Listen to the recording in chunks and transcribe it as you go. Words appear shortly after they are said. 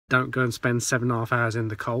don't go and spend 7.5 hours in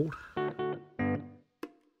the cold.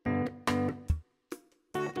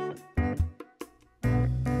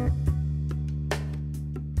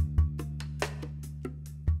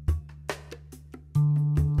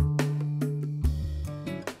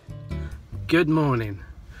 Good morning.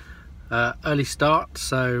 Early start,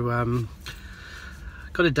 so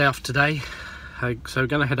got a day off today. So we're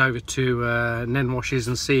going to head over to Nene Washes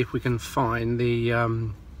and see if we can find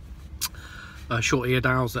the short-eared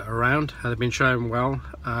owls that are around. They've been showing well.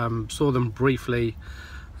 Saw them briefly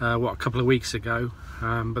a couple of weeks ago,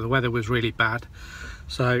 but the weather was really bad,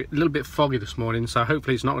 so a little bit foggy this morning, so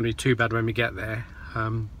hopefully it's not going to be too bad when we get there.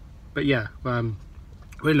 But yeah,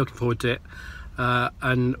 really looking forward to it,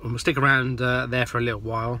 and we'll stick around there for a little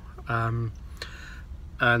while, and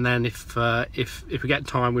then if we get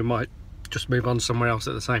time, we might just move on somewhere else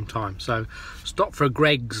at the same time. So stop for a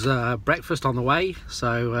Greg's breakfast on the way,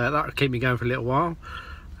 so that'll keep me going for a little while.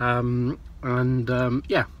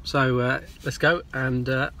 Yeah, so let's go, and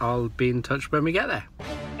I'll be in touch when we get there.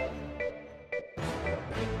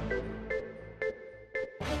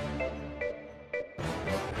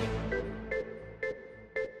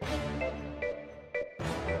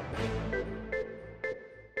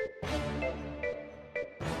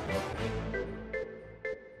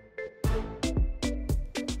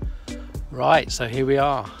 Right, so here we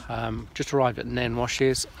are. Just arrived at Nene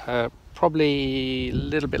Washes. Probably a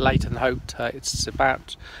little bit later than hoped. It's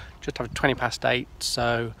about just after 20 past 8,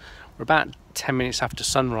 so we're about 10 minutes after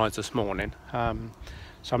sunrise this morning. So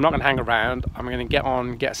I'm not going to hang around. I'm going to get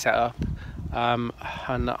on, get set up, and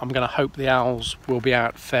I'm going to hope the owls will be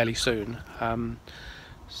out fairly soon.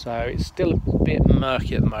 So it's still a bit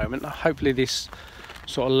murky at the moment. Hopefully this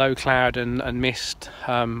sort of low cloud and mist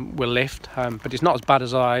will lift, but it's not as bad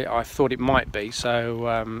as I thought it might be,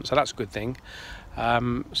 so so that's a good thing.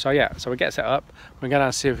 So yeah, so we get set up, we're going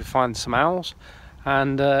to see if we find some owls,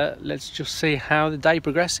 and let's just see how the day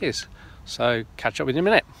progresses. So catch up with you in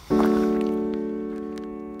a minute.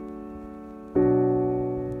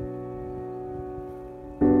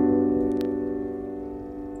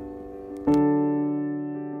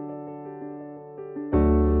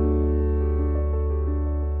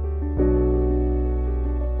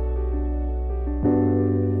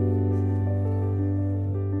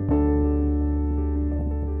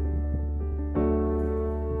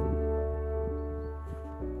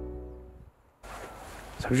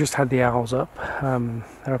 So we've just had the owls up.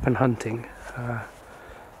 They're up and hunting.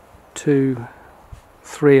 2,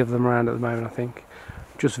 3 of them around at the moment, I think.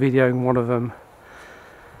 Just videoing one of them.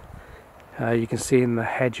 You can see in the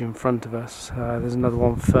hedge in front of us. There's another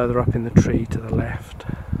one further up in the tree to the left.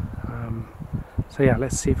 So yeah,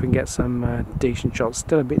 let's see if we can get some decent shots.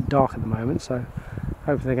 Still a bit dark at the moment, so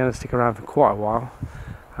hopefully they're going to stick around for quite a while,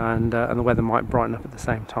 and the weather might brighten up at the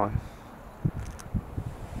same time.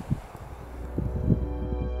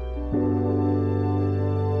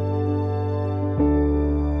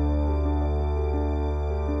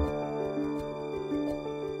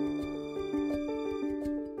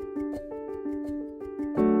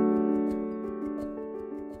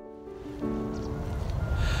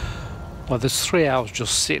 Well, there's 3 owls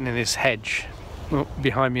just sitting in this hedge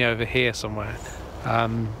behind me over here somewhere.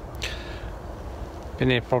 Been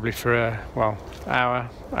here probably for hour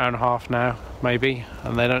and a half now, maybe,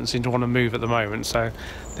 and they don't seem to want to move at the moment, so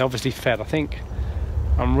they're obviously fed. I think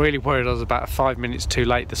I'm really worried I was about 5 minutes too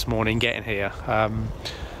late this morning getting here,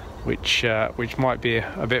 which might be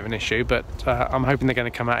a bit of an issue, but I'm hoping they're going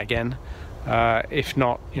to come out again. If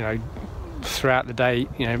not, you know, throughout the day,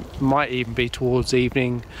 you know, might even be towards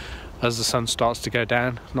evening as the sun starts to go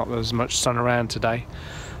down. Not that there's much sun around today,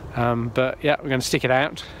 but yeah, we're going to stick it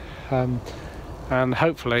out, and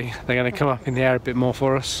hopefully they're going to come up in the air a bit more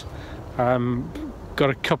for us. Got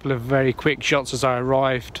a couple of very quick shots as I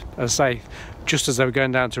arrived, as I say, just as they were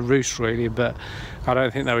going down to roost really, but I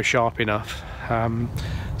don't think they were sharp enough.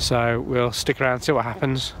 So we'll stick around, see what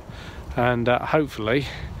happens, and hopefully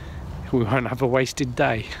we won't have a wasted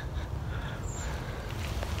day.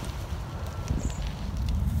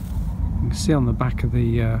 You can see on the back of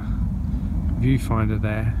the viewfinder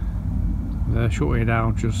there, the short-eared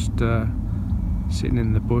owl just sitting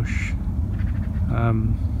in the bush.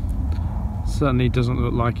 Certainly doesn't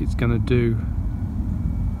look like it's going to do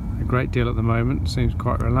a great deal at the moment. Seems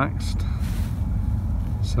quite relaxed.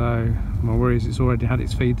 So my worry is it's already had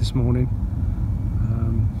its feed this morning.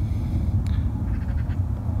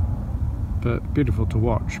 But beautiful to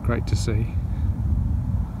watch, great to see.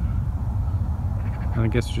 And I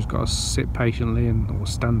guess we just got to sit patiently or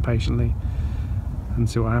stand patiently and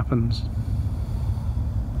see what happens.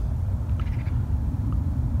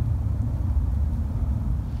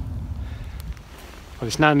 well,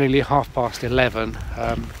 it's now nearly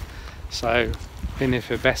 11:30, so been here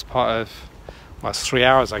for the best part of, well, it's 3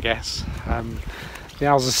 hours, I guess. The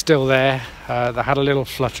owls are still there. They had a little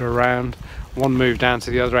flutter around. One moved down to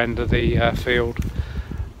the other end of the field,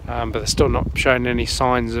 but they're still not showing any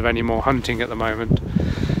signs of any more hunting at the moment.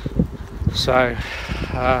 So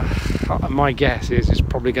my guess is it's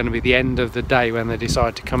probably going to be the end of the day when they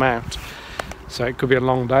decide to come out. So it could be a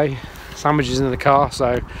long day. Sandwiches in the car,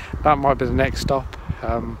 so that might be the next stop.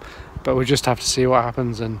 But we'll just have to see what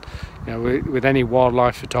happens. And you know, with any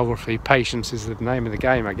wildlife photography, patience is the name of the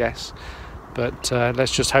game, I guess. But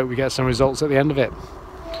let's just hope we get some results at the end of it.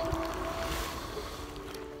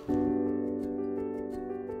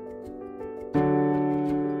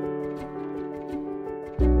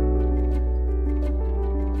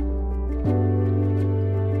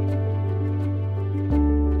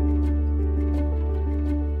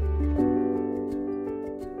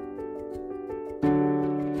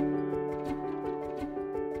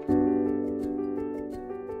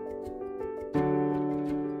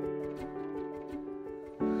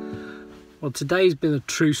 Well, today's been a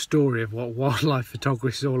true story of what wildlife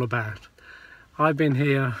photography is all about. I've been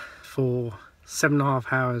here for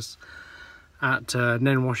 7.5 hours at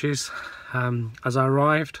Nene Washes. As I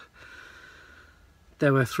arrived,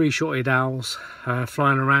 there were 3 short-eared owls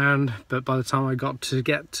flying around, but by the time I got to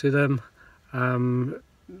them,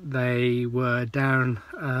 they were down,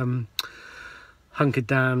 hunkered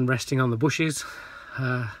down, resting on the bushes.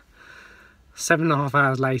 7.5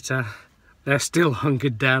 hours later, they're still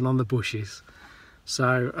hunkered down on the bushes.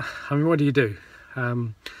 So, I mean, what do you do?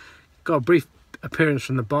 Got a brief appearance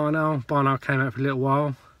from the barn owl. Barn owl came out for a little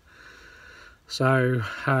while. So,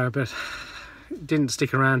 but didn't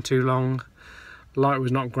stick around too long. Light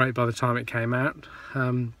was not great by the time it came out.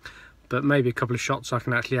 But maybe a couple of shots I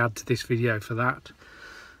can actually add to this video for that.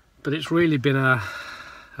 But it's really been a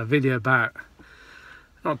video about,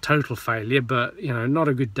 not total failure, but, you know, not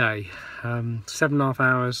a good day. 7.5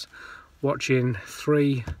 hours. Watching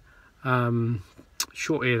 3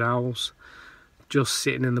 short-eared owls just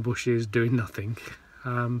sitting in the bushes doing nothing.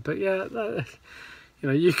 But yeah, you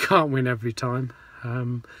know, you can't win every time.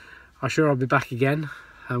 I'm sure I'll be back again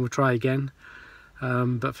and we'll try again.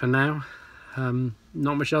 But for now,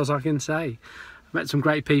 not much else I can say. I met some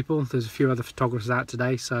great people. There's a few other photographers out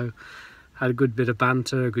today, so had a good bit of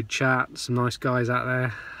banter, a good chat, some nice guys out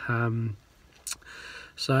there.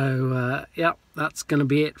 So yeah, that's going to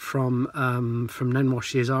be it from Nene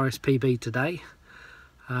Washes RSPB today.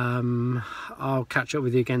 I'll catch up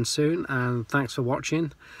with you again soon, and thanks for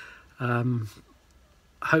watching.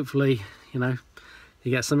 Hopefully, you know,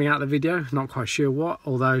 you get something out of the video. Not quite sure what,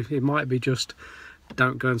 although it might be just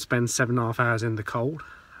don't go and spend 7.5 hours in the cold.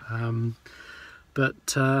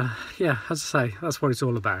 But yeah, as I say, that's what it's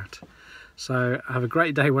all about. So have a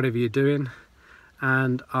great day, whatever you're doing.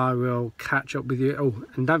 And I will catch up with you. Oh,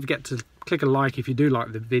 and don't forget to click a like if you do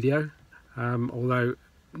like the video, although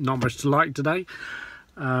not much to like today,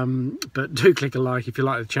 but do click a like if you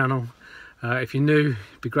like the channel. If you're new,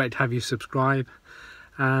 it'd be great to have you subscribe,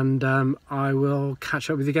 and I will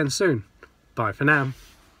catch up with you again soon. Bye for now.